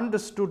now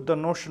understood the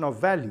notion of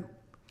value.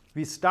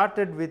 We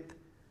started with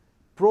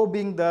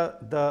probing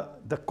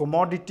the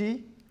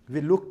commodity. We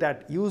looked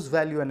at use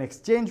value and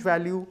exchange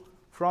value.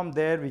 From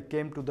there, we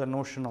came to the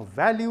notion of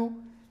value,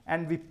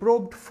 and we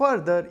probed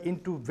further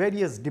into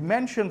various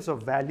dimensions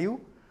of value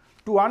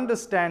to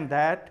understand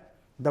that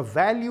the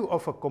value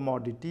of a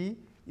commodity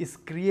is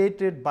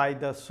created by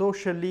the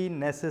socially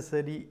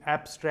necessary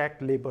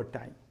abstract labor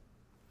time.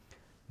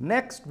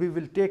 Next, we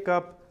will take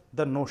up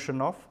the notion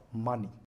of money.